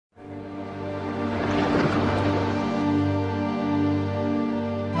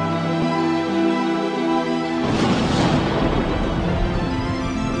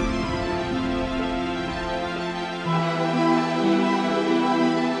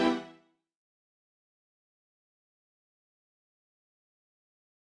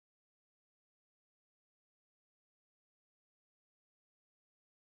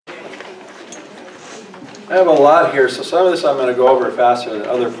I have a lot here, so some of this I'm going to go over faster than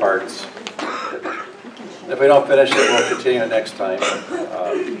other parts. If we don't finish it, we'll continue it next time.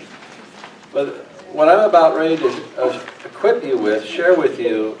 But what I'm about ready to equip you with, share with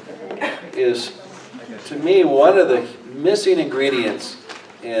you, is, to me, one of the missing ingredients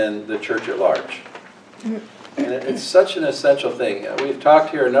in the church at large. And it's such an essential thing. We've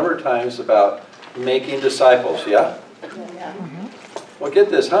talked here a number of times about making disciples, yeah? Well,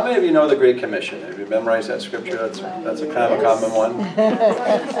 get this. How many of you know the Great Commission? Have you memorized that scripture? That's a kind of a common one.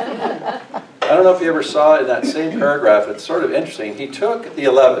 I don't know if you ever saw it in that same paragraph. It's sort of interesting. He took the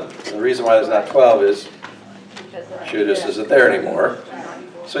 11. And the reason why there's not 12 is Judas isn't there anymore.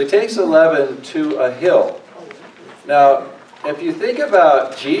 So he takes 11 to a hill. Now, if you think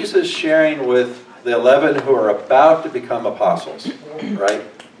about Jesus sharing with the 11 who are about to become apostles, right?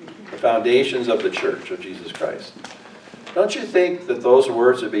 The foundations of the church of Jesus Christ. Don't you think that those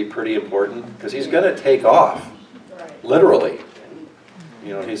words would be pretty important? Because he's going to take off, literally. You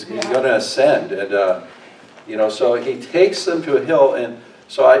know, he's going to ascend. And, you know, so he takes them to a hill. And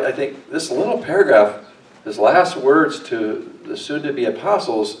so I think this little paragraph, his last words to the soon-to-be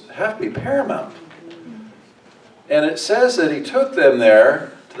apostles have to be paramount. And it says that he took them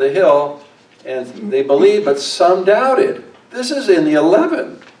there to the hill, and they believed, but some doubted. This is in the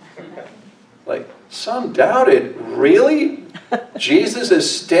 11. Like, some doubted. Really? Jesus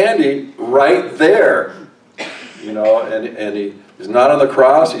is standing right there. You know, and he's not on the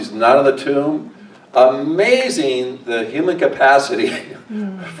cross. He's not on the tomb. Amazing the human capacity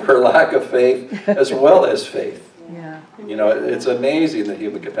for lack of faith as well as faith. Yeah. You know, it's amazing the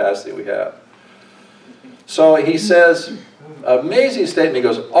human capacity we have. So he says, amazing statement. He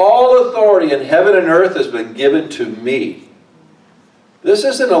goes, all authority in heaven and earth has been given to me. This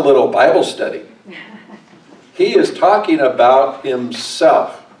isn't a little Bible study. He is talking about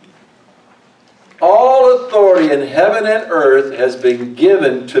himself. All authority in heaven and earth has been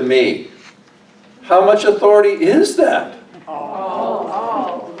given to me. How much authority is that?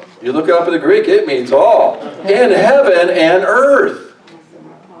 All. You look it up in the Greek, it means all. In heaven and earth.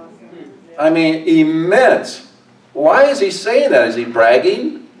 I mean, immense. Why is he saying that? Is he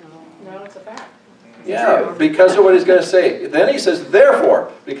bragging? No, it's a fact. Yeah, because of what he's going to say. Then he says,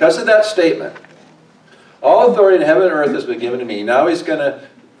 therefore, because of that statement, all authority in heaven and earth has been given to me. Now he's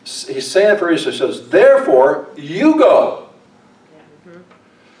saying it for research. He says, therefore, you go.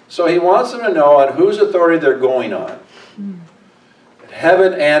 So he wants them to know on whose authority they're going on.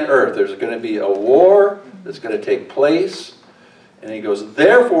 Heaven and earth. There's going to be a war that's going to take place. And he goes,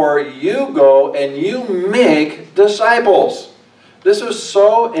 therefore, you go and you make disciples. This was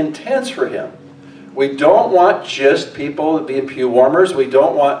so intense for him. We don't want just people being pew warmers. We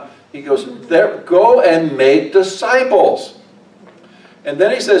don't want, he goes, there, go and make disciples. And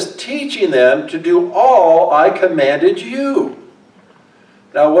then he says, teaching them to do all I commanded you.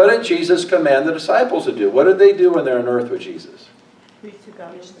 Now, what did Jesus command the disciples to do? What did they do when they're on earth with Jesus?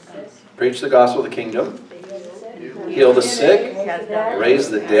 Preach the gospel of the kingdom. Heal the sick. Raise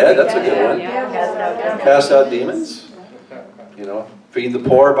the dead. That's a good one. Cast out demons. You know, feed the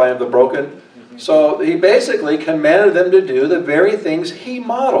poor, bind up the broken. So he basically commanded them to do the very things he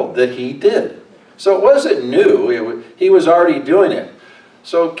modeled that he did. So it wasn't new. He was already doing it.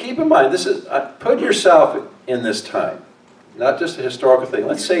 So keep in mind, this is put yourself in this time. Not just a historical thing.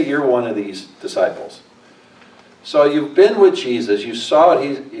 Let's say you're one of these disciples. So you've been with Jesus. You saw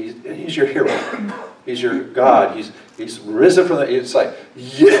it. He's your hero. He's your God. He's risen from the... It's like,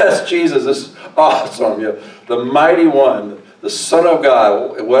 yes, Jesus, this is awesome. You, the mighty one, the Son of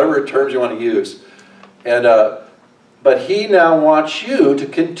God, whatever terms you want to use. And but he now wants you to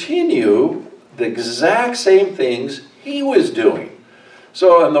continue the exact same things he was doing.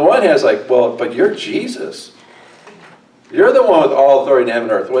 So on the one hand, it's like, well, but you're Jesus. You're the one with all authority in heaven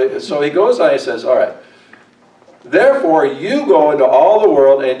and earth. So he goes on and he says, all right, therefore you go into all the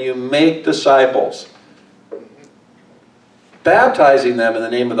world and you make disciples, baptizing them in the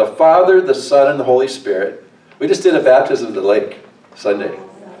name of the Father, the Son, and the Holy Spirit. We just did a baptism at the lake Sunday.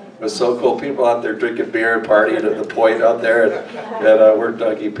 It was so cool. People out there drinking beer and partying at the point out there. And we're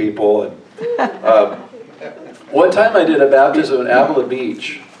Dougie people. And, one time I did a baptism at Avila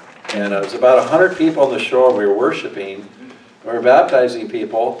Beach. And it was about 100 people on the shore. We were worshiping. We were baptizing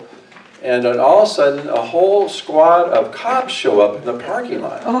people. And then all of a sudden, a whole squad of cops show up in the parking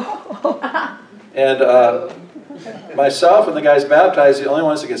lot. And myself and the guys baptized, the only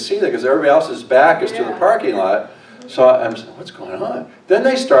ones that can see that because everybody else's back is to the parking lot. So I'm saying, what's going on? Then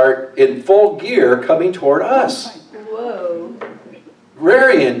they start in full gear coming toward us. Whoa.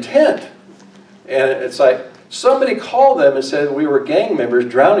 Very intent. And it's like, Somebody called them and said we were gang members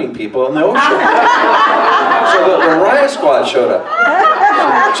drowning people in the ocean. So the riot squad showed up.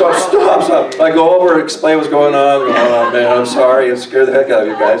 So I stop. I go over and explain what's going on. Oh man, I'm sorry. It scared the heck out of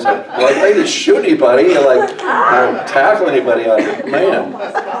you guys. I didn't shoot anybody. Or tackle anybody on it. Man.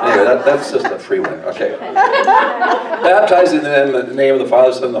 Anyway, that's just a free one. Okay. Baptizing them in the name of the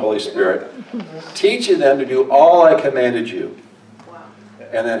Father, Son, and the Holy Spirit. Teaching them to do all I commanded you.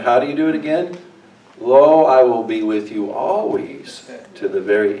 And then how do you do it again? Lo, I will be with you always to the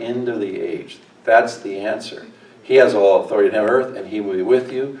very end of the age. That's the answer. He has all authority in heaven and earth, and he will be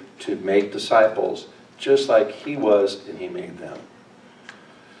with you to make disciples, just like he was and he made them.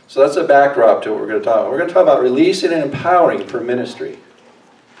 So that's a backdrop to what we're going to talk about. We're going to talk about releasing and empowering for ministry.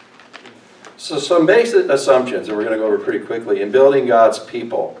 So some basic assumptions that we're going to go over pretty quickly in building God's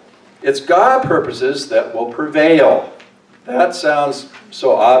people. It's God purposes that will prevail. That sounds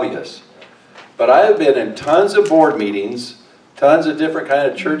so obvious. But I have been in tons of board meetings, tons of different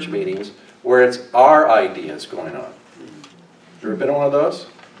kind of church meetings, where it's our ideas going on. You ever been in one of those?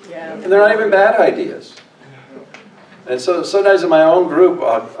 Yeah. And they're not even bad ideas. And so sometimes in my own group,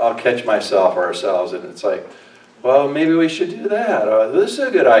 I'll catch myself or ourselves, and it's like, well, maybe we should do that. This is a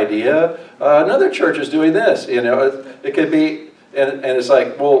good idea. Another church is doing this. You know, it could be, and it's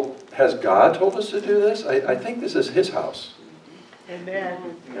like, well, has God told us to do this? I think this is his house.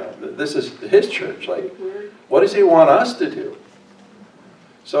 Amen. You know, this is his church. Like, what does he want us to do?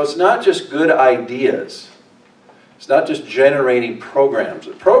 So it's not just good ideas. It's not just generating programs.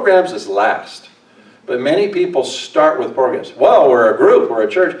 Programs is last. But many people start with programs. Well, we're a group, we're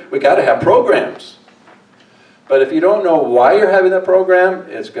a church. We got to have programs. But if you don't know why you're having that program,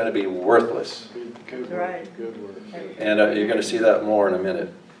 it's going to be worthless. Right. And you're going to see that more in a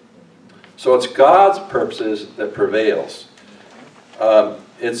minute. So it's God's purposes that prevails.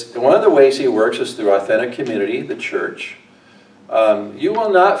 It's one of the ways he works is through authentic community, the church. You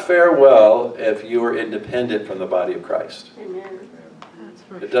will not fare well if you are independent from the body of Christ. Amen.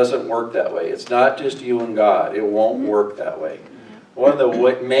 It doesn't work that way. It's not just you and God. It won't work that way. One of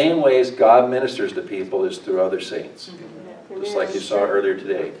the main ways God ministers to people is through other saints. Just like you saw earlier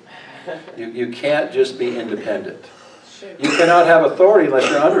today. You can't just be independent. You cannot have authority unless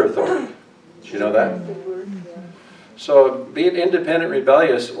you're under authority. Did you know that? So being independent,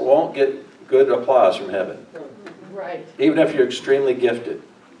 rebellious won't get good applause from heaven. Right. Even if you're extremely gifted,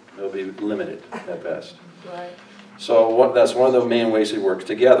 it'll be limited at best. Right. So that's one of the main ways he works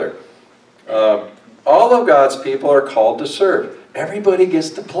together. All of God's people are called to serve. Everybody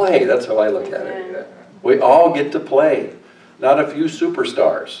gets to play. That's how I look at it. We all get to play. Not a few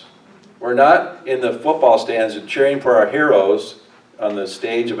superstars. We're not in the football stands and cheering for our heroes on the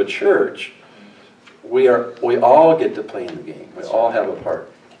stage of a church. We all get to play in the game. We all have a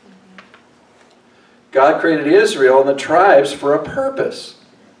part. God created Israel and the tribes for a purpose.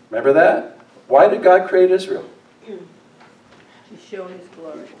 Remember that? Why did God create Israel? To show his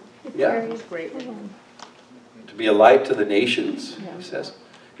glory. Yeah. His greatness. To be a light to the nations, he says.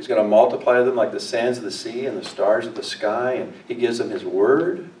 He's going to multiply them like the sands of the sea and the stars of the sky. And he gives them his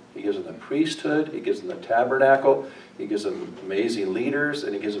word. He gives them the priesthood. He gives them the tabernacle. He gives them amazing leaders.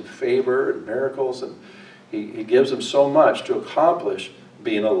 And he gives them favor and miracles. And he gives them so much to accomplish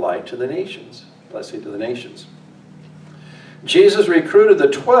being a light to the nations. Blessing to the nations. Jesus recruited the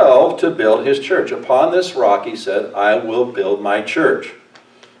 12 to build his church. Upon this rock, he said, I will build my church.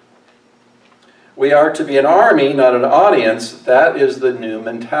 We are to be an army, not an audience. That is the new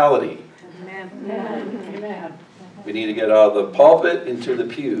mentality. Amen. Amen. We need to get out of the pulpit into the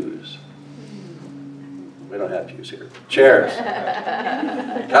pews. We don't have pews here. Chairs.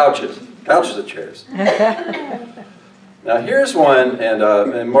 Couches. Couches and chairs. Now here's one,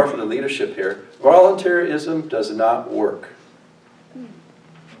 and more for the leadership here. Volunteerism does not work.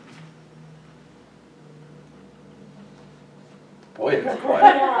 Boy, it got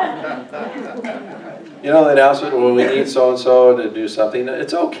quiet. You know the announcement, well, we need so-and-so to do something.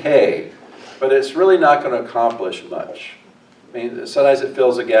 It's okay, but it's really not going to accomplish much. I mean, sometimes it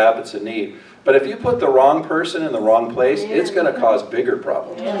fills a gap, it's a need. But if you put the wrong person in the wrong place, it's going to cause bigger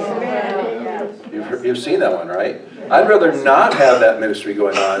problems. You've seen that one, right? I'd rather not have that ministry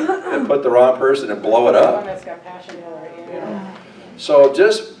going on than put the wrong person and blow it up. One that's got passion for it, yeah. So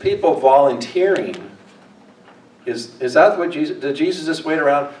just people volunteering, is that what Jesus, did Jesus just wait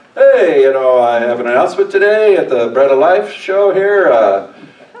around, hey, you know, I have an announcement today at the Bread of Life show here,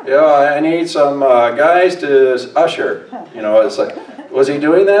 you know, I need some guys to usher, you know, it's like, was he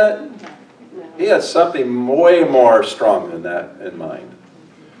doing that? He had something way more strong than that in mind.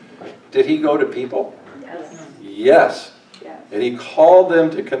 Did he go to people? Yes. Yes. And he called them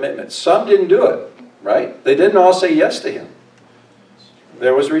to commitment. Some didn't do it. right? They didn't all say yes to him.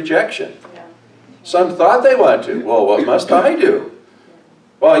 There was rejection. Some thought they wanted to. Well, what must I do?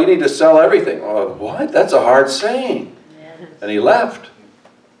 Well, you need to sell everything. Well, what? That's a hard saying. And he left.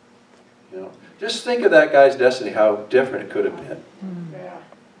 You know, just think of that guy's destiny, how different it could have been.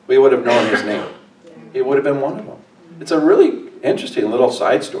 We would have known his name. He would have been one of them. It's a really interesting little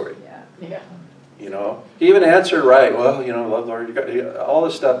side story. You know, he even answered right. Well, you know, Lord, you got all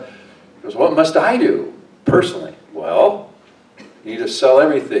this stuff. He goes, what must I do personally? Well, you need to sell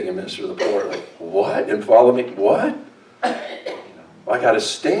everything and minister to the poor. Like, what? And follow me? What? You know, I got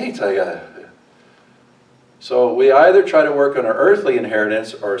estates. So we either try to work on our earthly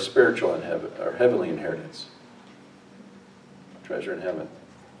inheritance or spiritual and or heavenly inheritance. Treasure in heaven.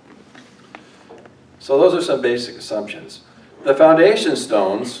 So those are some basic assumptions. The foundation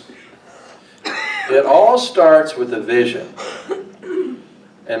stones, it all starts with a vision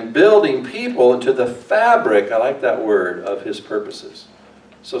and building people into the fabric, I like that word, of his purposes.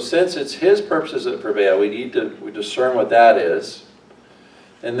 So since it's his purposes that prevail, we need to discern what that is.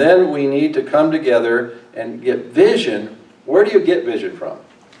 And then we need to come together and get vision. Where do you get vision from?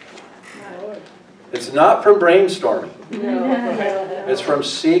 It's not from brainstorming. It's from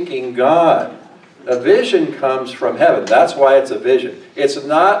seeking God. A vision comes from heaven. That's why it's a vision. It's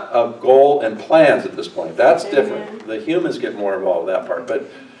not a goal and plans at this point. That's different. The humans get more involved in that part.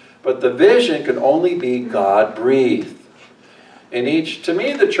 But the vision can only be God-breathed. And to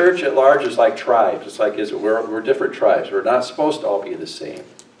me, the church at large is like tribes. It's like we're different tribes. We're not supposed to all be the same.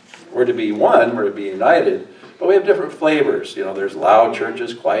 We're to be one. We're to be united. But we have different flavors. You know, there's loud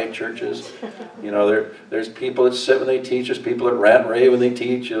churches, quiet churches. You know, there's people that sit when they teach. There's people that rant and rave when they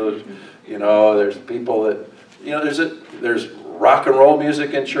teach. You know, there's people that, you know, there's rock and roll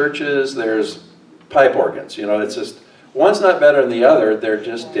music in churches. There's pipe organs. You know, it's just, one's not better than the other. They're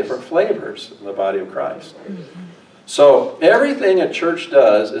just different flavors in the body of Christ. So everything a church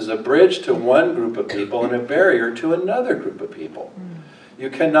does is a bridge to one group of people and a barrier to another group of people. You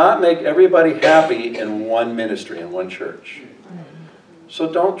cannot make everybody happy in one ministry, in one church.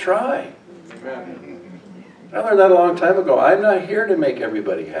 So don't try. I learned that a long time ago. I'm not here to make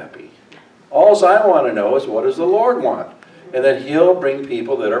everybody happy. All I want to know is, what does the Lord want? And then he'll bring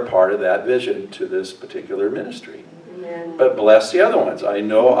people that are part of that vision to this particular ministry. Amen. But bless the other ones. I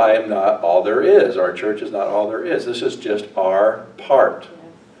know I am not all there is. Our church is not all there is. This is just our part.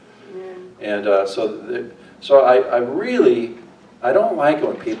 Yes. And so I don't like it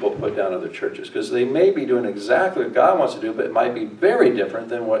when people put down other churches, because they may be doing exactly what God wants to do, but it might be very different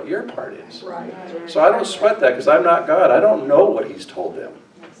than what your part is. Right. So I don't sweat that, because I'm not God. I don't know what he's told them.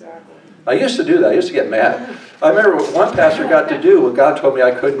 Exactly. I used to do that. I used to get mad. I remember one pastor got to do what God told me I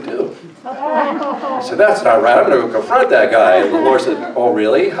couldn't do. I said, that's not right. I'm going to go confront that guy. And the Lord said, oh,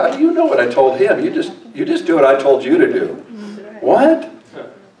 really? How do you know what I told him? You just do what I told you to do. What?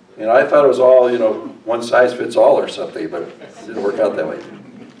 You know, I thought it was all, you know, one size fits all or something, but it didn't work out that way.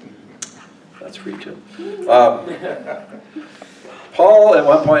 That's free too. Paul, at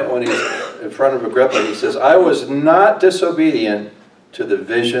one point when he's in front of Agrippa, he says, I was not disobedient to the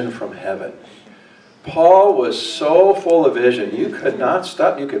vision from heaven. Paul was so full of vision. You could not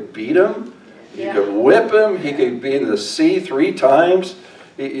stop. You could beat him. You could whip him. He could be in the sea 3 times.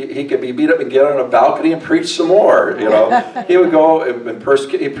 He could be beat up and get on a balcony and preach some more. You know, he would go and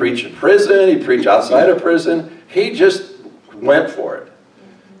persecute. He preached in prison. He preached outside of prison. He just went for it.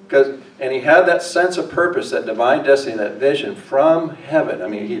 And he had that sense of purpose, that divine destiny, that vision from heaven. I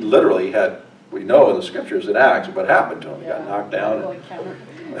mean, he literally had, we know in the scriptures in Acts what happened to him. He got knocked down.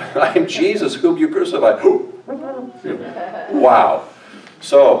 I am Jesus whom you crucified. Wow.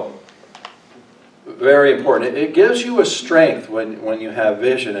 So, very important. It gives you a strength when you have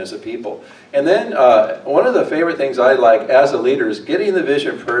vision as a people. And then one of the favorite things I like as a leader is getting the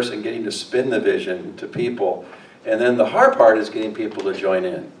vision first and getting to spin the vision to people. And then the hard part is getting people to join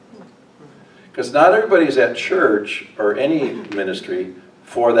in. Because not everybody's at church or any ministry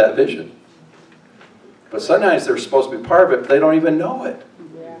for that vision. But sometimes they're supposed to be part of it, but they don't even know it.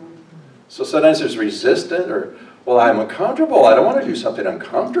 So sometimes there's resistance, or, well, I'm uncomfortable. I don't want to do something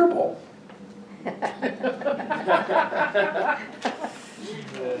uncomfortable. Have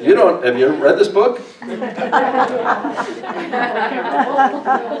you read this book?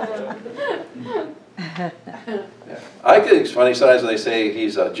 I think it's funny sometimes when they say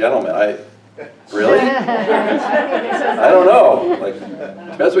he's a gentleman. Really? I don't know. Like,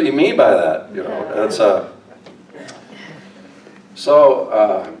 depends what you mean by that. You know, that's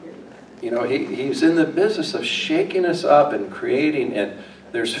you know, he's in the business of shaking us up and creating, and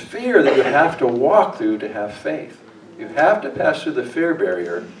there's fear that you have to walk through to have faith. You have to pass through the fear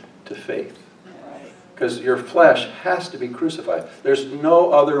barrier to faith. because your flesh has to be crucified. There's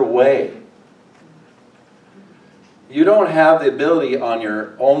no other way. You don't have the ability on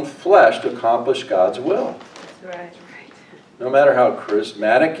your own flesh to accomplish God's will. That's right. No matter how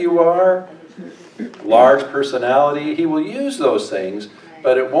charismatic you are, large personality, he will use those things,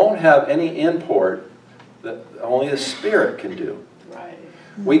 but it won't have any import that only the Spirit can do. Right.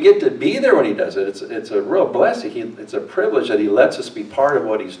 We get to be there when he does it. It's a real blessing. It's a privilege that he lets us be part of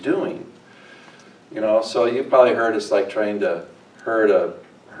what he's doing. You know, so you've probably heard it's like trying to herd a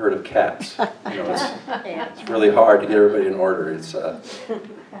herd of cats. You know, it's really hard to get everybody in order.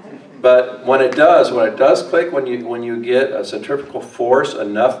 But when it does click, when you get a centrifugal force,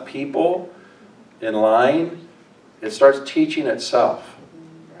 enough people in line, it starts teaching itself.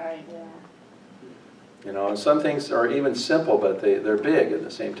 Right, yeah. You know, and some things are even simple, but they're big at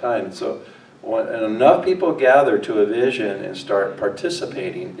the same time. And so when enough people gather to a vision and start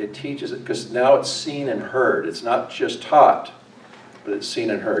participating, it teaches it, because now it's seen and heard. It's not just taught, but it's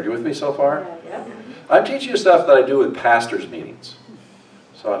seen and heard. You with me so far? Yeah. I'm teaching you stuff that I do with pastors' meetings.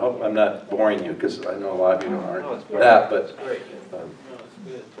 So I hope I'm not boring you, because I know a lot of you aren't that, but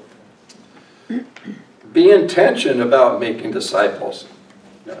be intentioned about making disciples.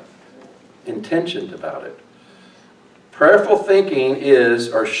 Intentioned about it. Prayerful thinking is,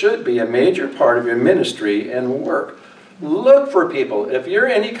 or should be, a major part of your ministry and work. Look for people. If you're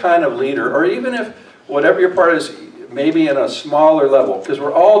any kind of leader, or even if whatever your part is, maybe in a smaller level, because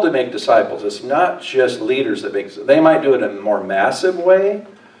we're all to make disciples. It's not just leaders that make, they might do it in a more massive way,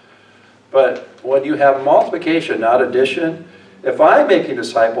 but when you have multiplication, not addition, if I'm making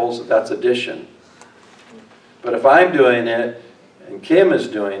disciples, that's addition. But if I'm doing it, and Kim is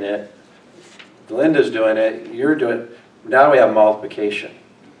doing it, Linda's doing it, you're doing it, now we have multiplication.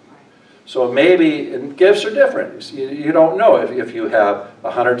 So maybe, and gifts are different. You don't know if you have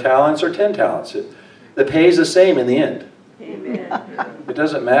 100 talents or 10 talents. The pay is the same in the end. Amen. It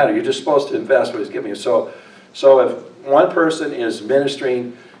doesn't matter. You're just supposed to invest what he's giving you. So if one person is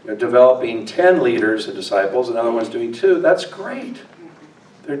ministering, developing 10 leaders and disciples, another one's doing 2, that's great.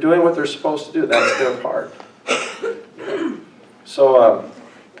 They're doing what they're supposed to do. That's their part. So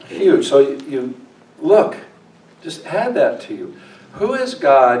huge. So you look, just add that to you. Who has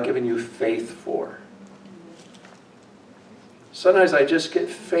God given you faith for? Sometimes I just get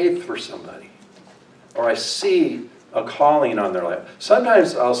faith for somebody. Or I see a calling on their life.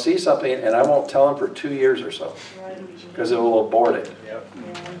 Sometimes I'll see something and I won't tell them for 2 years or so, because it will abort it. Yep.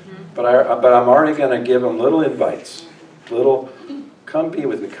 But I'm already going to give them little invites. Little, come be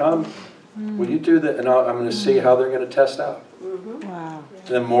with me. Come, will you do that? And I'm going to see how they're going to test out. Wow.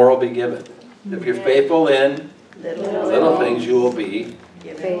 Then more will be given. If you're faithful in little things, you will be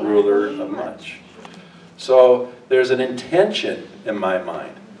ruler of much. So there's an intention in my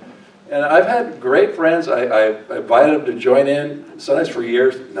mind. And I've had great friends. I invited them to join in, sometimes for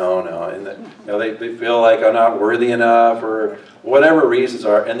years. No. And they feel like I'm not worthy enough, or whatever reasons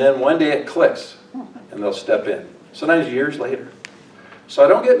are. And then one day it clicks, and they'll step in. Sometimes years later. So I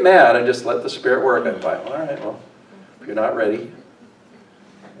don't get mad. I just let the Spirit work. I'm like, all right, well, if you're not ready,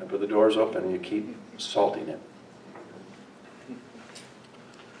 but the door's open, and you keep salting it.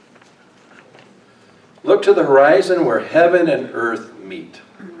 Look to the horizon where heaven and earth meet.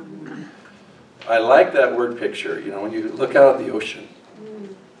 I like that word picture. When you look out at the ocean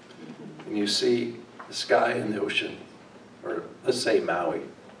and you see the sky and the ocean, or let's say Maui,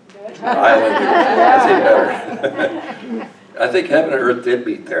 island, that's even better. I think heaven and earth did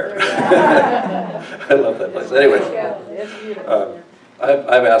meet there. I love that place. Anyway,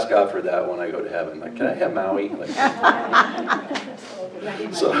 I've asked God for that when I go to heaven. Like, can I have Maui?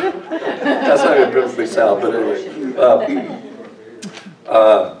 So that's how it biblically sound. But anyway,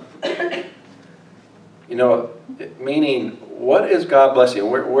 meaning, what is God blessing?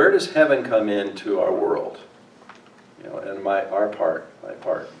 Where does heaven come into our world? And my part.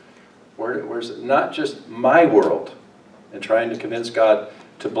 Where's it? Not just my world, and trying to convince God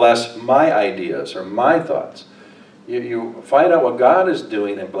to bless my ideas or my thoughts. You find out what God is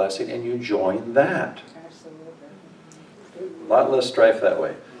doing and blessing, and you join that. A lot less strife that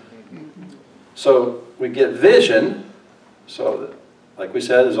way. So we get vision. So like we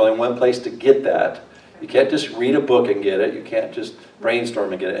said, there's only one place to get that. You can't just read a book and get it. You can't just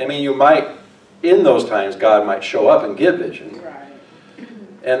brainstorm and get it. I mean, you might, in those times, God might show up and give vision.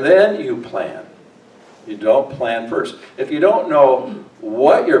 And then you plan. You don't plan first. If you don't know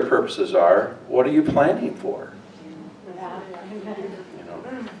what your purposes are, what are you planning for?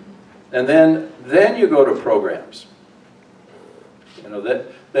 And then you go to programs.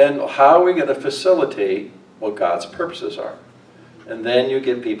 Then how are we going to facilitate what God's purposes are? And then you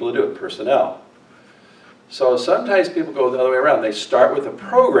get people to do it, personnel. So sometimes people go the other way around. They start with a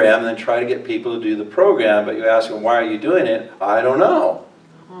program and then try to get people to do the program, but you ask them, why are you doing it? I don't know.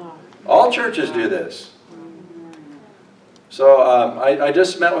 All churches do this. So I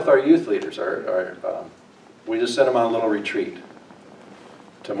just met with our youth leaders. We just sent them on a little retreat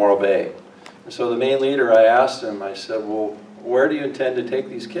to Morro Bay. And so the main leader, I asked him, I said, well, where do you intend to take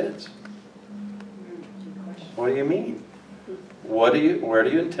these kids? What do you mean? Where do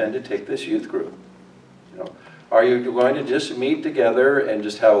you intend to take this youth group? You know, are you going to just meet together and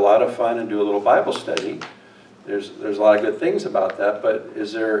just have a lot of fun and do a little Bible study? There's a lot of good things about that, but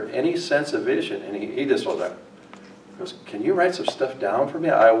is there any sense of vision? And he just was like, goes, can you write some stuff down for me?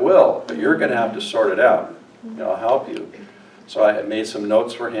 I will, but you're going to have to sort it out. You know, I'll help you. So I made some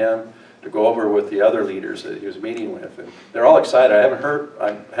notes for him to go over with the other leaders that he was meeting with. And they're all excited.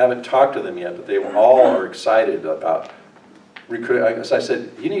 I haven't talked to them yet, but they all are excited about recruit. As I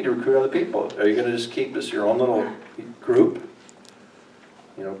said, you need to recruit other people. Are you going to just keep this your own little group?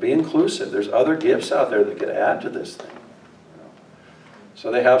 You know, be inclusive. There's other gifts out there that could add to this thing. You know.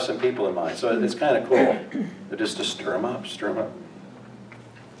 So they have some people in mind. So it's kind of cool. Just to stir them up, stir them up.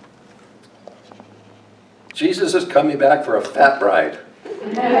 Jesus is coming back for a fat bride.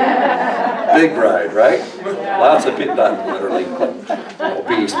 Big bride, right? Lots of people, not literally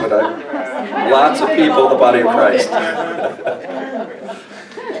obese, but lots of people in the body of Christ.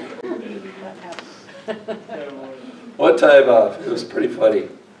 One time, it was pretty funny.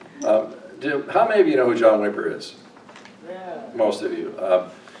 How many of you know who John Wimber is? Most of you.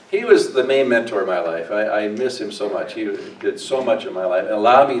 He was the main mentor in my life. I miss him so much. He did so much in my life and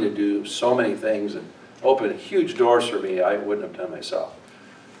allowed me to do so many things and opened huge doors for me I wouldn't have done myself.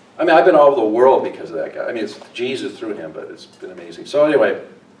 I mean, I've been all over the world because of that guy. I mean, it's Jesus through him, but it's been amazing. So anyway,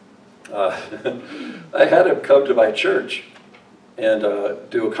 I had him come to my church and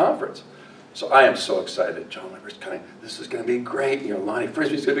do a conference. So I am so excited. John Wimber's coming. This is going to be great. You know, Lonnie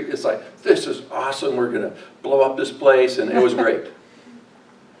Frisbee's going to be, it's like, this is awesome. We're going to blow up this place. And it was great.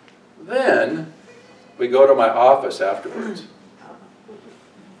 Then we go to my office afterwards.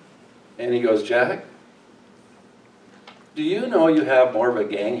 And he goes, Jack, do you know you have more of a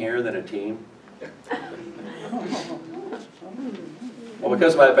gang here than a team? Well,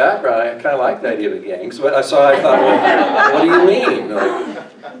 because of my background, I kind of like the idea of a gang. So I thought, well, what do you mean? Like,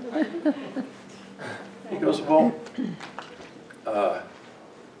 he goes, well,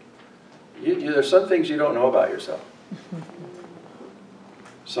 there's some things you don't know about yourself.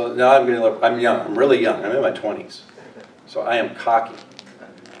 So now I'm young. I'm really young. I'm in my 20s. So I am cocky.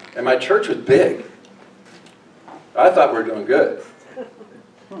 And my church was big. I thought we were doing good.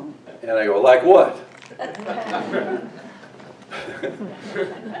 And I go, like what?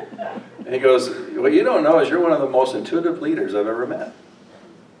 And he goes, what you don't know is you're one of the most intuitive leaders I've ever met.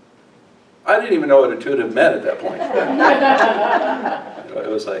 I didn't even know what intuitive meant at that point. It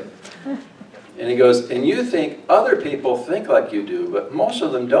was like, and he goes, and you think other people think like you do, but most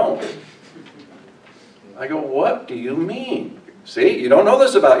of them don't. I go, what do you mean? See, you don't know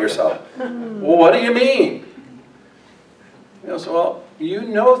this about yourself. Well, what do you mean? He goes, well, you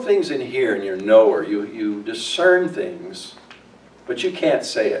know things in here and you're a knower. You discern things, but you can't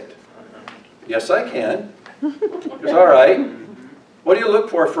say it. Yes, I can. He goes, all right. What do you look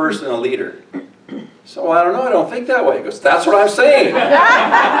for first in a leader? So, well, I don't know. I don't think that way. He goes, that's what I'm saying.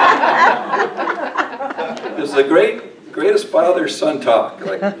 It's the greatest father-son talk.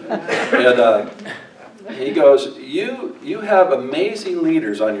 Like, and he goes, you have amazing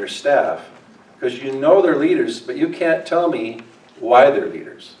leaders on your staff because you know they're leaders, but you can't tell me why they're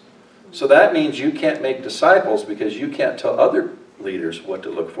leaders. So that means you can't make disciples because you can't tell other leaders what to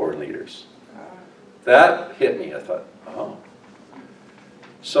look for in leaders. That hit me. I thought, oh.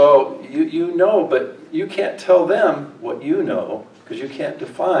 So you know, but you can't tell them what you know because you can't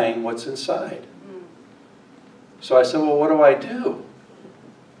define what's inside. So I said, well, what do I do?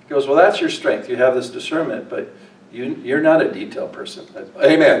 He goes, well, that's your strength. You have this discernment, but you're not a detail person.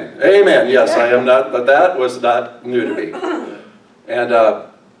 Amen. Amen. Yes, I am not. But that was not new to me. And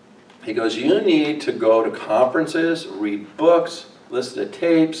he goes, you need to go to conferences, read books, listen to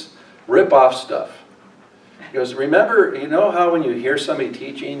tapes, rip off stuff. He goes, remember, you know how when you hear somebody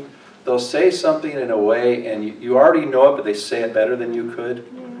teaching, they'll say something in a way and you already know it, but they say it better than you could?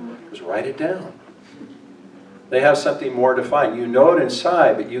 He goes, write it down. They have something more defined. You know it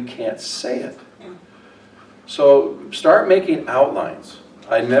inside, but you can't say it. So start making outlines.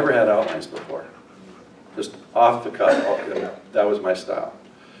 I never had outlines before. Just off the cuff. That was my style.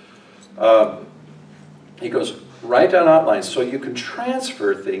 He goes, write down outlines so you can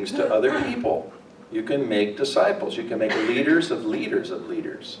transfer things to other people. You can make disciples. You can make leaders of leaders of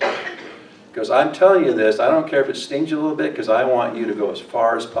leaders. Because I'm telling you this, I don't care if it stings you a little bit, because I want you to go as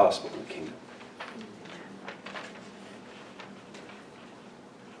far as possible in the kingdom.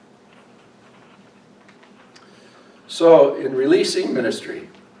 So, in releasing ministry,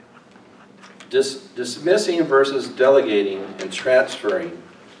 dismissing versus delegating and transferring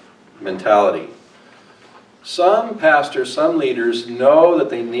mentality. Some pastors, some leaders know that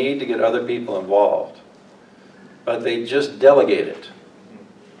they need to get other people involved, but they just delegate it.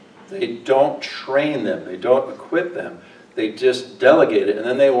 They don't train them, they don't equip them, they just delegate it, and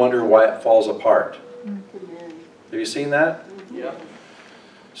then they wonder why it falls apart. Have you seen that? Yeah.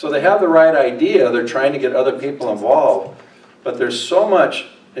 So they have the right idea, they're trying to get other people involved, but there's so much,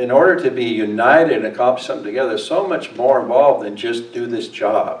 in order to be united and accomplish something together, there's so much more involved than just do this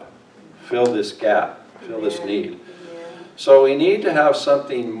job, fill this gap, fill this need. So we need to have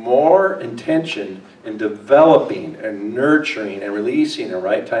something more intention in developing and nurturing and releasing in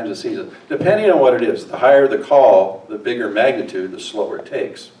right times of season, depending on what it is. The higher the call, the bigger magnitude, the slower it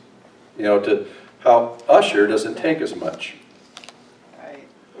takes. You know, to how usher doesn't take as much. Right.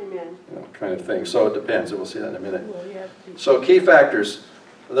 Amen. You know, kind of thing. So it depends, and we'll see that in a minute. So key factors.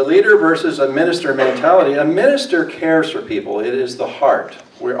 The leader versus a minister mentality. A minister cares for people. It is the heart.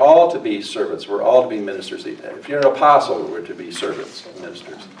 We're all to be servants. We're all to be ministers. If you're an apostle, we're to be servants,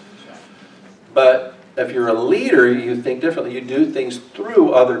 ministers. But if you're a leader, you think differently. You do things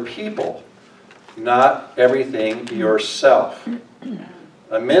through other people, not everything yourself.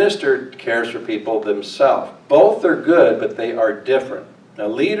 A minister cares for people themselves. Both are good, but they are different. A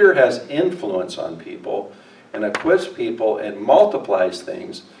leader has influence on people and equips people and multiplies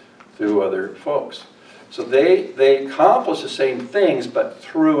things through other folks. So they accomplish the same things, but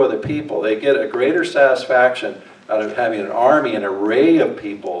through other people. They get a greater satisfaction out of having an army, an array of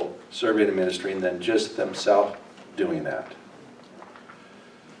people serving in ministry than just themselves doing that.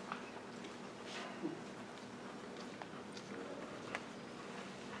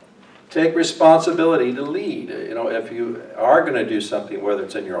 Take responsibility to lead. You know, if you are going to do something, whether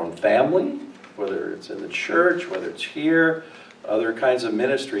it's in your own family, whether it's in the church, whether it's here, other kinds of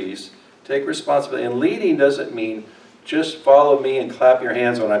ministries, take responsibility. And leading doesn't mean just follow me and clap your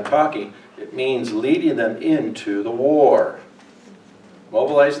hands when I'm talking. It means leading them into the war.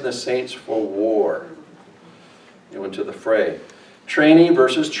 Mobilizing the saints for war. You know, into the fray. Training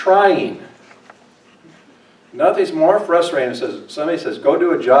versus trying. Nothing's more frustrating than somebody says, go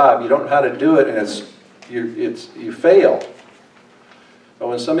do a job, you don't know how to do it, and you fail. But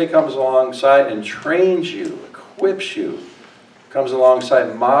when somebody comes alongside and trains you, equips you, comes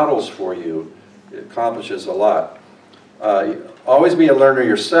alongside, models for you, it accomplishes a lot. Always be a learner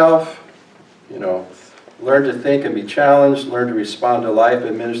yourself. You know, learn to think and be challenged. Learn to respond to life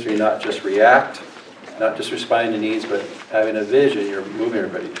and ministry, not just react, not just responding to needs, but having a vision you're moving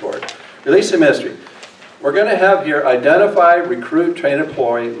everybody toward. Release in ministry. We're going to have here identify, recruit, train,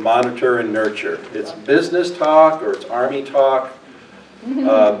 employ, monitor, and nurture. It's business talk or it's army talk.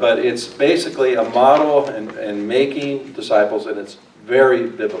 But it's basically a model and making disciples, and it's very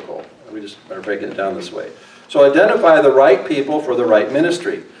biblical. We just are breaking it down this way. So identify the right people for the right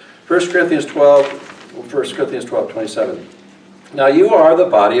ministry. 1 Corinthians 12:27. Now you are the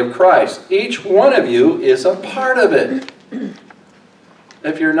body of Christ. Each one of you is a part of it.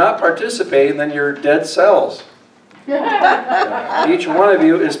 If you're not participating, then you're dead cells. Each one of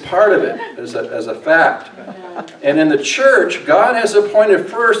you is part of it as a fact. And in the church, God has appointed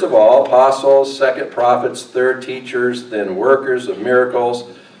first of all apostles, second prophets, third teachers, then workers of miracles,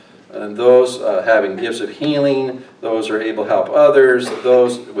 and those having gifts of healing, those who are able to help others,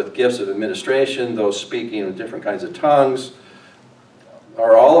 those with gifts of administration, those speaking in different kinds of tongues.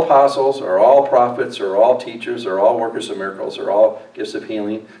 Are all apostles, are all prophets, are all teachers, are all workers of miracles, are all gifts of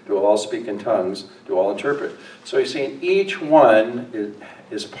healing, do all speak in tongues, do all interpret. So you're seeing each one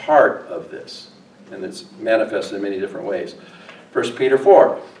is part of this, and it's manifested in many different ways. 1 Peter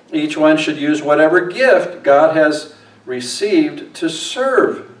 4, each one should use whatever gift God has received to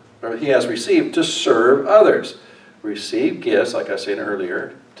serve, or he has received to serve others. Receive gifts, like I said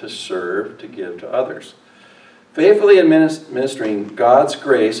earlier, to serve, to give to others. Faithfully administering God's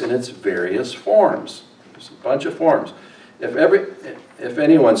grace in its various forms. There's a bunch of forms. If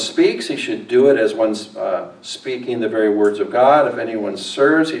anyone speaks, he should do it as one speaking the very words of God. If anyone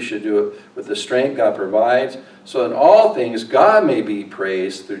serves, he should do it with the strength God provides. So in all things, God may be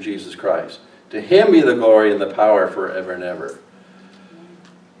praised through Jesus Christ. To him be the glory and the power forever and ever.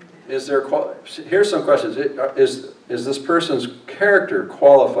 Here's some questions. Is this person's character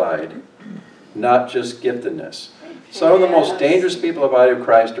qualified? Not just giftedness. Some of the most dangerous people in the body of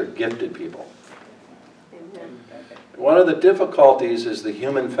Christ are gifted people. one of the difficulties is the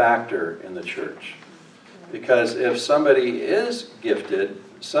human factor in the church. Because if somebody is gifted,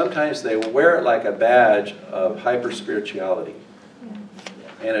 sometimes they wear it like a badge of hyper-spirituality.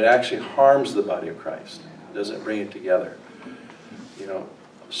 And it actually harms the body of Christ. It doesn't bring it together. You know,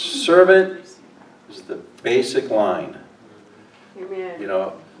 servant is the basic line. Amen. You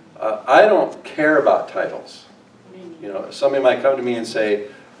know, I don't care about titles. You know, somebody might come to me and say,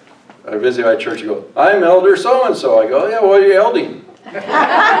 I visit my church, you go, I'm elder so-and-so. I go, yeah, what are you elding?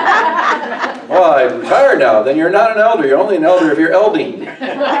 Well, I'm retired now. Then you're not an elder. You're only an elder if you're elding. You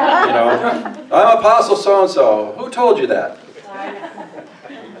know, I'm apostle so-and-so. Who told you that?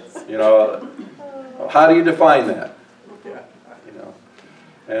 You know, how do you define that? You know,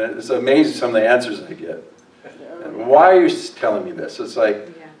 and it's amazing some of the answers I get. And why are you telling me this? It's like,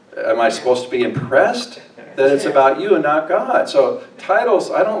 am I supposed to be impressed that it's about you and not God? So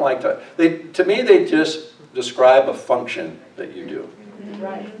titles, I don't like to. To me, they just describe a function that you do.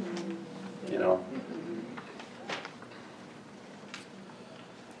 Right. You know.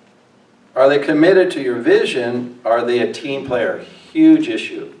 Are they committed to your vision? Are they a team player? Huge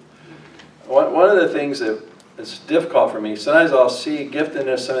issue. One of the things that is difficult for me, sometimes I'll see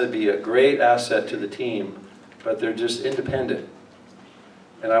giftedness, somebody be a great asset to the team, but they're just independent.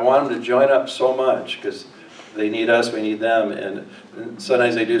 And I want them to join up so much because they need us, we need them, and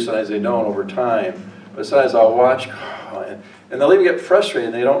sometimes they do, sometimes they don't over time. But sometimes I'll watch, and they'll even get frustrated,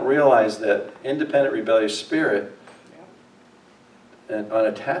 and they don't realize that independent rebellious spirit and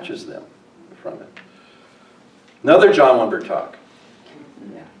unattaches them from it. Another John Wimber talk.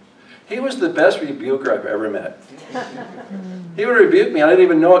 He was the best rebuker I've ever met. He would rebuke me, I didn't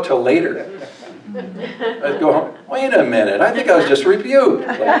even know it till later. I'd go, wait a minute, I think I was just rebuked.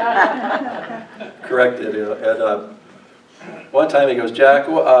 Like, corrected. And one time he goes, Jack,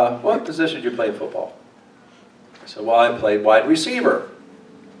 what position did you play in football? I said, well, I played wide receiver.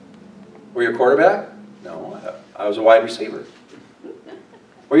 Were you a quarterback? No, I was a wide receiver.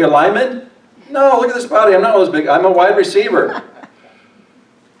 Were you a lineman? No, look at this body, I'm not as big, I'm a wide receiver.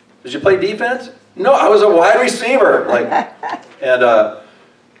 Did you play defense? No, I was a wide receiver. Like, and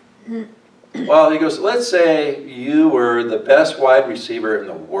well, he goes, let's say you were the best wide receiver in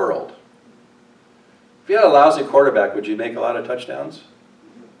the world. If you had a lousy quarterback, would you make a lot of touchdowns?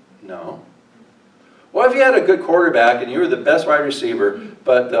 No. What if you had a good quarterback and you were the best wide receiver,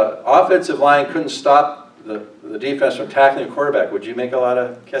 but the offensive line couldn't stop the defense from tackling the quarterback? Would you make a lot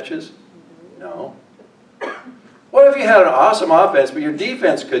of catches? No. What if you had an awesome offense, but your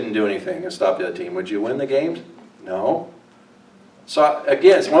defense couldn't do anything and stop the other team? Would you win the games? No. So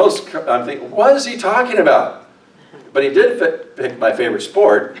again, it's one of those, I'm thinking, what is he talking about? But he did pick my favorite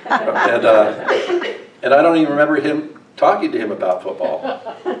sport, and I don't even remember him talking to him about football.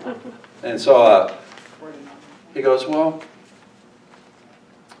 And so he goes, well,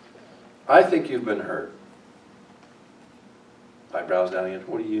 I think you've been hurt. Eyebrows down again,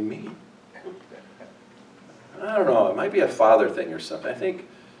 what do you mean? I don't know, it might be a father thing or something. I think,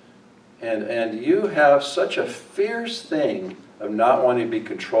 and you have such a fierce thing of not wanting to be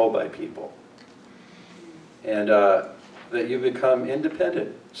controlled by people. And that you become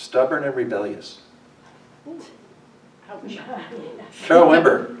independent, stubborn, and rebellious. Carol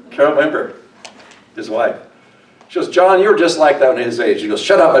Wimber, his wife. She goes, John, you were just like that at his age. He goes,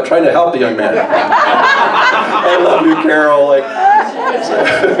 shut up, I'm trying to help the young man. I love you, Carol. Like,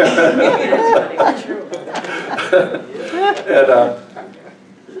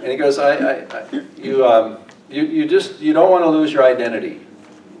 and he goes, you don't want to lose your identity.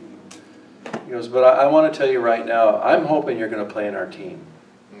 He goes, but I want to tell you right now, I'm hoping you're going to play in our team.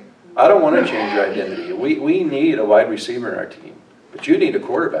 I don't want to change your identity. We need a wide receiver in our team, but you need a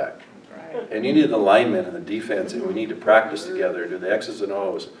quarterback. And you need the linemen and the defense, and we need to practice together, do the X's and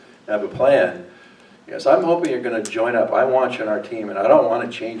O's, and have a plan. Yes, I'm hoping you're going to join up. I want you on our team, and I don't want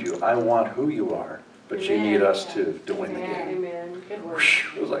to change you. I want who you are, but you need us to win the game. Amen. Good word.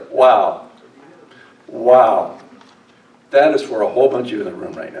 It was like, wow. Wow. That is for a whole bunch of you in the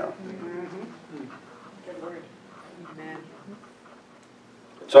room right now. Good word. Amen.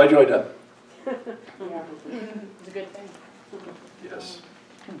 So I joined up. Yeah. It's a good thing. Yes.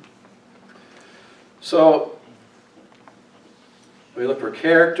 So we look for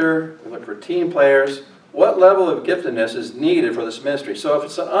character, we look for team players. What level of giftedness is needed for this ministry? So if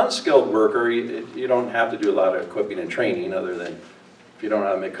it's an unskilled worker, you don't have to do a lot of equipping and training other than if you don't know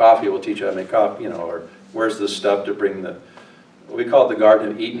how to make coffee, we'll teach you how to make coffee, you know, or where's the stuff to bring we call it the Garden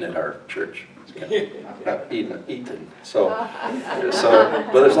of Eden at our church. Ethan. So,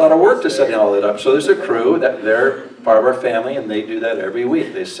 but there's a lot of work to setting all that up. So there's a crew that they're part of our family, and they do that every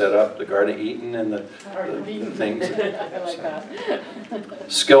week. They set up the Garden of Eden and the things. I like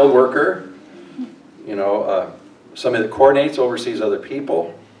that. Skilled worker, you know, somebody that coordinates, oversees other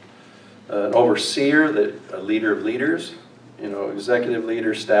people, an overseer, a leader of leaders, you know, executive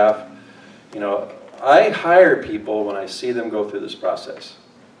leader, staff. You know, I hire people when I see them go through this process.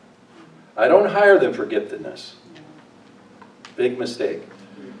 I don't hire them for giftedness. Big mistake.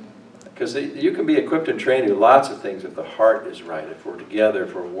 Because you can be equipped and trained to do lots of things if the heart is right, if we're together,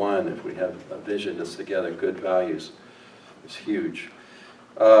 if we're one, if we have a vision that's together, good values. It's huge.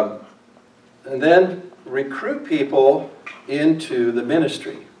 And then recruit people into the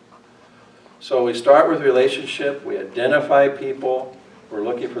ministry. So we start with relationship, we identify people, we're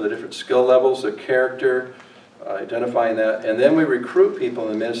looking for the different skill levels, their character, identifying that, and then we recruit people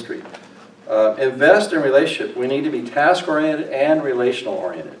in the ministry. Invest in relationship. We need to be task-oriented and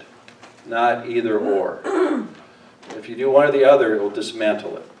relational-oriented, not either or. If you do one or the other, it will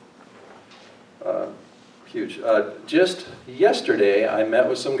dismantle it. Huge. Just yesterday, I met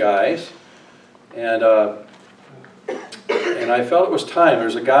with some guys, and I felt it was time.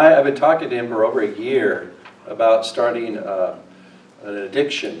 There's a guy, I've been talking to him for over a year about starting an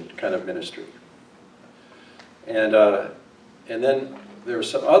addiction kind of ministry. And then there were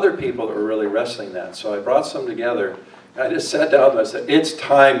some other people that were really wrestling that. So I brought some together, and I just sat down and I said, it's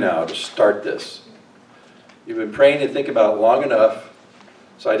time now to start this. You've been praying and thinking about it long enough,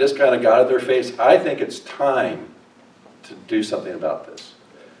 so I just kind of got in their face. I think it's time to do something about this.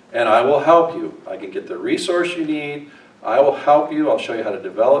 And I will help you. I can get the resource you need. I will help you. I'll show you how to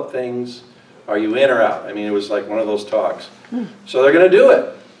develop things. Are you in or out? I mean, it was like one of those talks. So they're going to do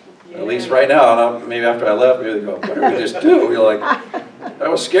it. Yeah. At least right now. And maybe after I left, maybe they go, what did we just do? You're like, that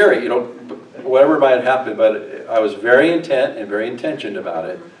was scary. You know, whatever might happen. But I was very intent and very intentioned about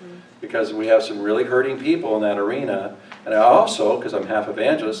it because we have some really hurting people in that arena. And I also, because I'm half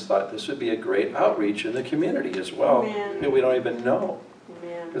evangelist, thought this would be a great outreach in the community as well. People we don't even know.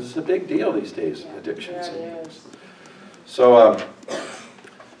 Because it's a big deal these days, addictions. Yeah, it is. So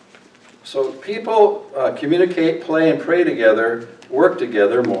people communicate, play, and pray together, work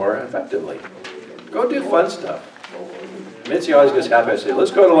together more effectively. Go do fun stuff. Mitzi always gets happy. I say,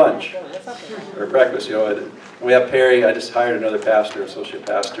 let's go to lunch or breakfast. You know, and we have Perry. I just hired another pastor, associate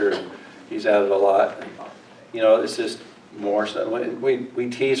pastor, and he's added a lot. And, you know, it's just more stuff. We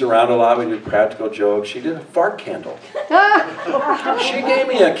tease around a lot. We do practical jokes. She did a fart candle. She gave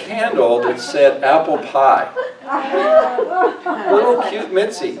me a candle that said apple pie. Little cute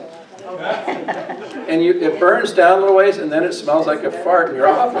Mitzi. And it burns down a little ways, and then it smells like a fart in your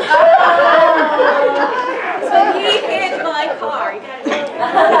office. So he hit my car.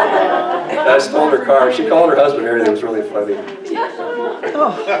 I stole her car. She called her husband and everything. It was really funny.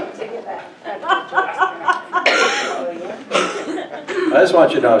 I just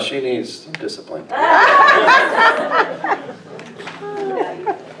want you to know she needs some discipline.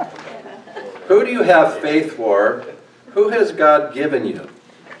 Who do you have faith for? Who has God given you?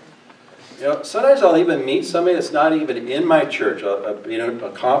 You know, sometimes I'll even meet somebody that's not even in my church, you know,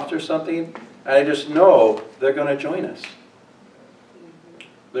 a conference or something, and I just know they're going to join us.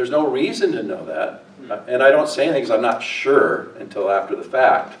 There's no reason to know that, and I don't say anything because I'm not sure until after the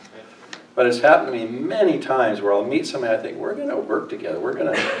fact. But it's happened to me many times where I'll meet somebody and I think, we're going to work together. We're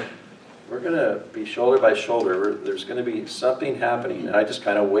going to be shoulder by shoulder. There's going to be something happening, and I just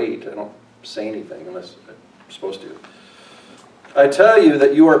kind of wait. I don't say anything unless I'm supposed to. I tell you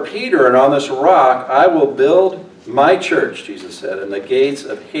that you are Peter, and on this rock I will build my church, Jesus said, and the gates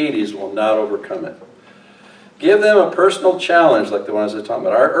of Hades will not overcome it. Give them a personal challenge like the ones I was talking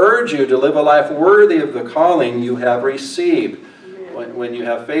about. I urge you to live a life worthy of the calling you have received. When you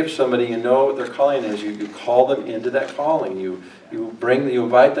have faith for somebody, you know what their calling is. You call them into that calling. You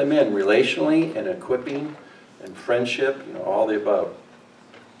invite them in relationally and equipping and friendship, you know, all the above.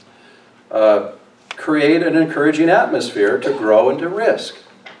 Create an encouraging atmosphere to grow and to risk.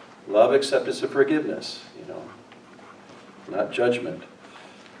 Love, acceptance, and forgiveness, you know, not judgment.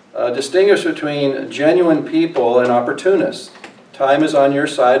 Distinguish between genuine people and opportunists. Time is on your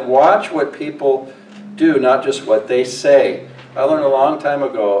side. Watch what people do, not just what they say. I learned a long time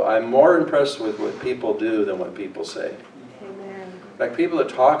ago, I'm more impressed with what people do than what people say. Amen. In fact, people that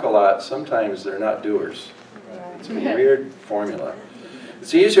talk a lot, sometimes they're not doers. It's a weird formula.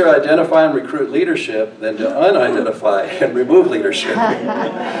 It's easier to identify and recruit leadership than to unidentify and remove leadership.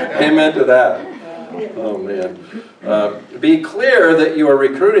 Amen to that. Oh, man. Be clear that you are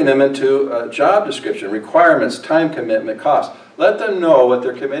recruiting them into a job description, requirements, time commitment, cost. Let them know what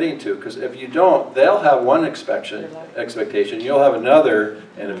they're committing to, because if you don't, they'll have one expectation, you'll have another,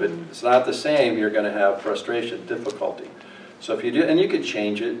 and if it's not the same, you're going to have frustration, difficulty. So if you do, and you can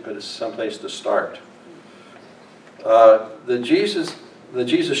change it, but it's someplace to start. The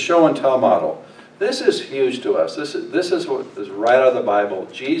Jesus show and tell model. This is huge to us. This is what is right out of the Bible.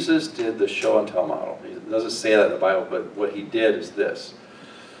 Jesus did the show and tell model. He doesn't say that in the Bible, but what he did is this.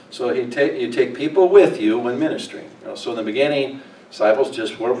 So you take people with you when ministering. So in the beginning, disciples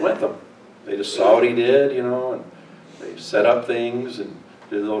just went with him. They just saw what he did, and they set up things and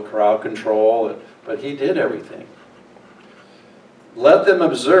did a little crowd control, but he did everything. Let them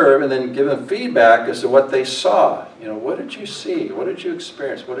observe and then give them feedback as to what they saw. What did you see? What did you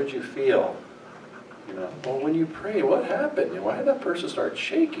experience? What did you feel? Well, when you pray, what happened? Why did that person start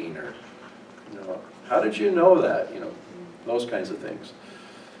shaking? Or, how did you know that? Those kinds of things.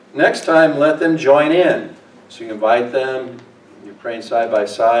 Next time, let them join in. So you invite them, you're praying side by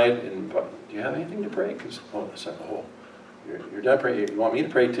side, and do you have anything to pray? Because, you're done praying. You want me to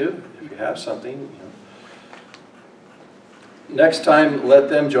pray too? If you have something, Next time, let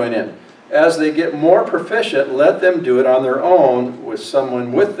them join in. As they get more proficient, let them do it on their own with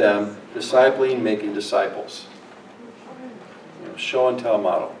someone with them, discipling, making disciples. Show and tell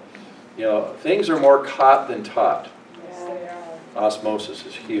model. Things are more caught than taught. Osmosis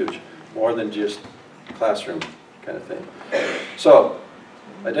is huge, more than just classroom kind of thing. So,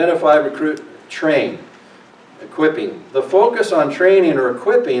 identify, recruit, train, equipping. The focus on training or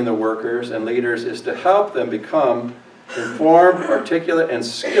equipping the workers and leaders is to help them become informed, articulate, and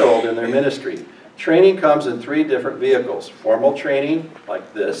skilled in their ministry. Training comes in 3 different vehicles. Formal training,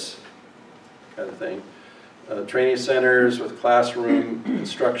 like this kind of thing. Training centers with classroom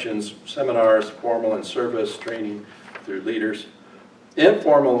instructions, seminars, formal and service training through leaders.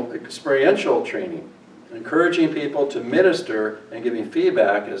 Informal experiential training, encouraging people to minister and giving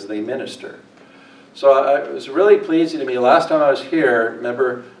feedback as they minister. So it was really pleasing to me. Last time I was here,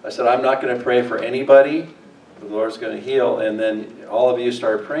 remember, I said, I'm not going to pray for anybody. The Lord's going to heal. And then all of you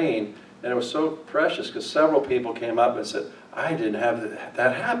started praying. And it was so precious because several people came up and said, I didn't have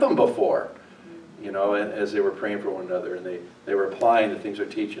that happen before. As they were praying for one another. And they were applying the things they're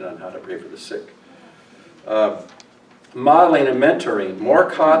teaching on how to pray for the sick. Modeling and mentoring,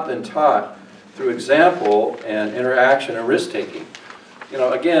 more caught than taught through example and interaction and risk-taking.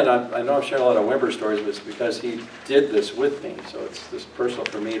 Again, I know I'm sharing a lot of Wimber stories, but it's because he did this with me. So it's this personal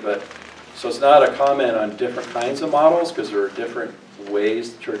for me, so it's not a comment on different kinds of models because there are different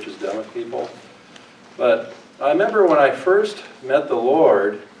ways the church has done with people. But I remember when I first met the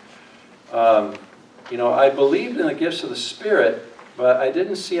Lord, I believed in the gifts of the Spirit, but I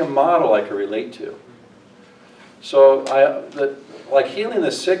didn't see a model I could relate to. So like healing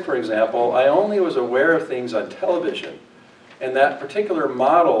the sick, for example, I only was aware of things on television. And that particular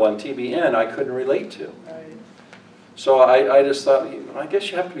model on TBN I couldn't relate to. So I just thought, I guess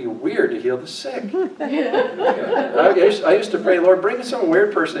you have to be weird to heal the sick. I used to pray, Lord, bring some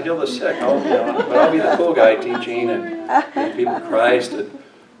weird person to heal the sick. But I'll be the cool guy teaching and leading people to Christ. And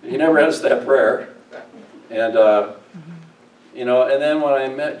he never asked that prayer. And, and then when I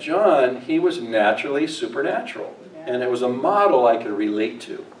met John, he was naturally supernatural. And it was a model I could relate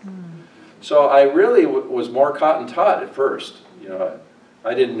to. So I really was more caught and taught at first.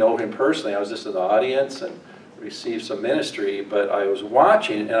 I didn't know him personally. I was just in the audience and received some ministry, but I was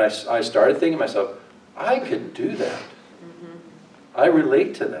watching and I started thinking to myself, I could do that. I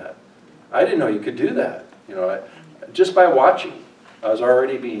relate to that. I didn't know you could do that. Just by watching, I was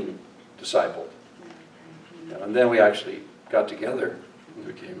already being discipled. And then we actually got together and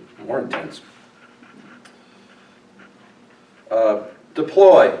became more intense.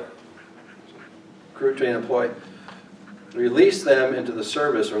 Deploy. Recruit, train, employ. Release them into the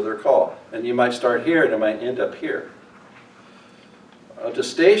service or their call. And you might start here and it might end up here. To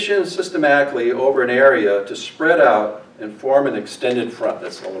station systematically over an area to spread out and form an extended front.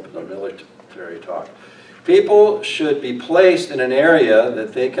 That's all of the military talk. People should be placed in an area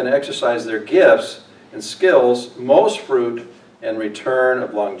that they can exercise their gifts and skills, most fruit and return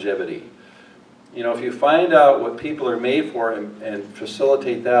of longevity. If you find out what people are made for and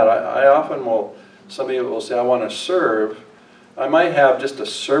facilitate that, I often will, somebody will say, I want to serve. I might have just a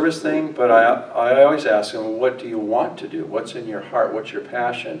service thing, but I always ask them, what do you want to do? What's in your heart? What's your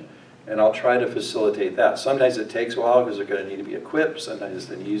passion? And I'll try to facilitate that. Sometimes it takes a while because they're going to need to be equipped. Sometimes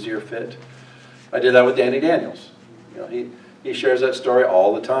it's an easier fit. I did that with Danny Daniels. He shares that story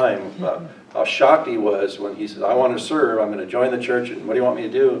all the time about how shocked he was when he said, I want to serve, I'm going to join the church, and what do you want me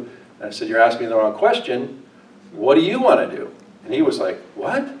to do? And I said, you're asking me the wrong question. What do you want to do? And he was like,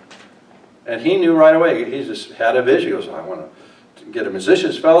 what? And he knew right away. He just had a vision. He goes, I want to get a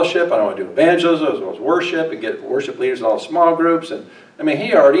musician's fellowship. I want to do evangelism as well as worship and get worship leaders in all the small groups. And I mean,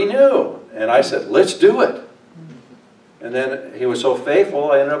 he already knew. And I said, let's do it. And then he was so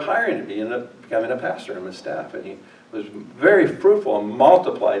faithful, I ended up hiring him. He ended up becoming a pastor on his staff. And he was very fruitful and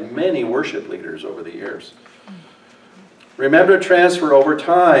multiplied many worship leaders over the years. Remember to transfer over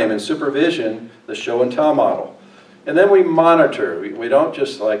time and supervision the show and tell model. And then we monitor. We don't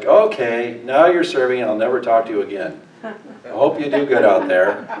just like, okay, now you're serving, I'll never talk to you again. I hope you do good out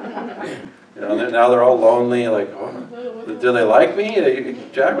there. You know, now they're all lonely, like, oh, do they like me?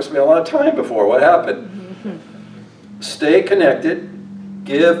 Jack was spending a lot of time before. What happened? Stay connected,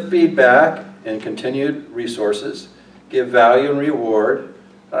 give feedback and continued resources, give value and reward.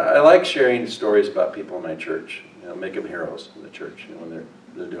 I like sharing stories about people in my church. You know, make them heroes in the church, you know, when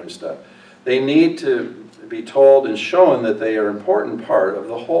they're doing stuff. They need to be told and shown that they are an important part of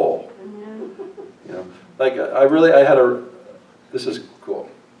the whole. You know, like I had a, this is cool.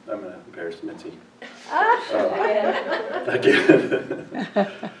 I'm going to embarrass Mitzi. Again.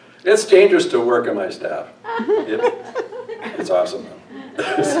 It's dangerous to work on my staff. It's awesome though.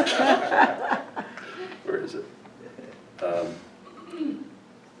 Where is it?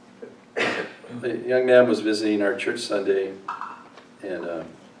 The young man was visiting our church Sunday, and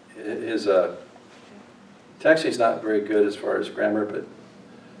his texting is not very good as far as grammar, but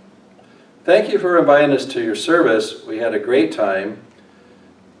thank you for inviting us to your service. We had a great time.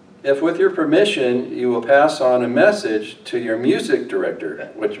 If with your permission, you will pass on a message to your music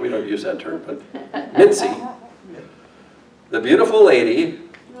director, which we don't use that term, but Mitzi, the beautiful lady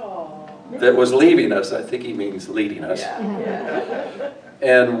that was leaving us, I think he means leading us,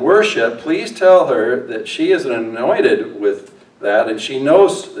 and worship, please tell her that she is anointed with that, and she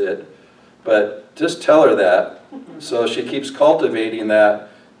knows it, but just tell her that, so she keeps cultivating that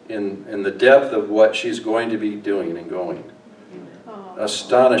in the depth of what she's going to be doing and going.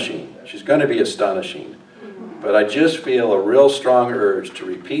 Astonishing. She's going to be astonishing. But I just feel a real strong urge to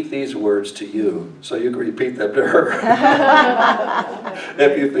repeat these words to you so you can repeat them to her.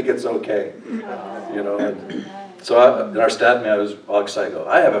 If you think it's okay. You know, and so and our staff man was all excited.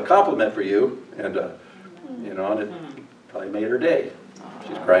 I have a compliment for you. And, you know, and it probably made her day.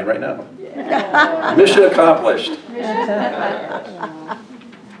 She's crying right now. Mission accomplished.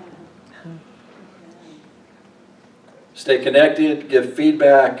 Stay connected, give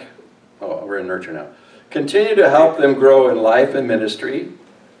feedback. Oh, we're in nurture now. Continue to help them grow in life and ministry.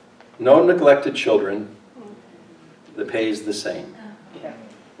 No neglected children. The pay is the same.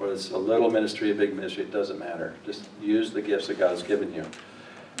 Whether it's a little ministry, a big ministry, it doesn't matter. Just use the gifts that God's given you.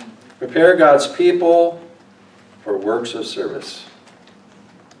 Prepare God's people for works of service,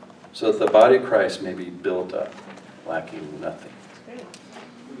 so that the body of Christ may be built up, lacking nothing.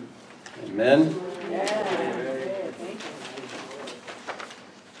 Amen.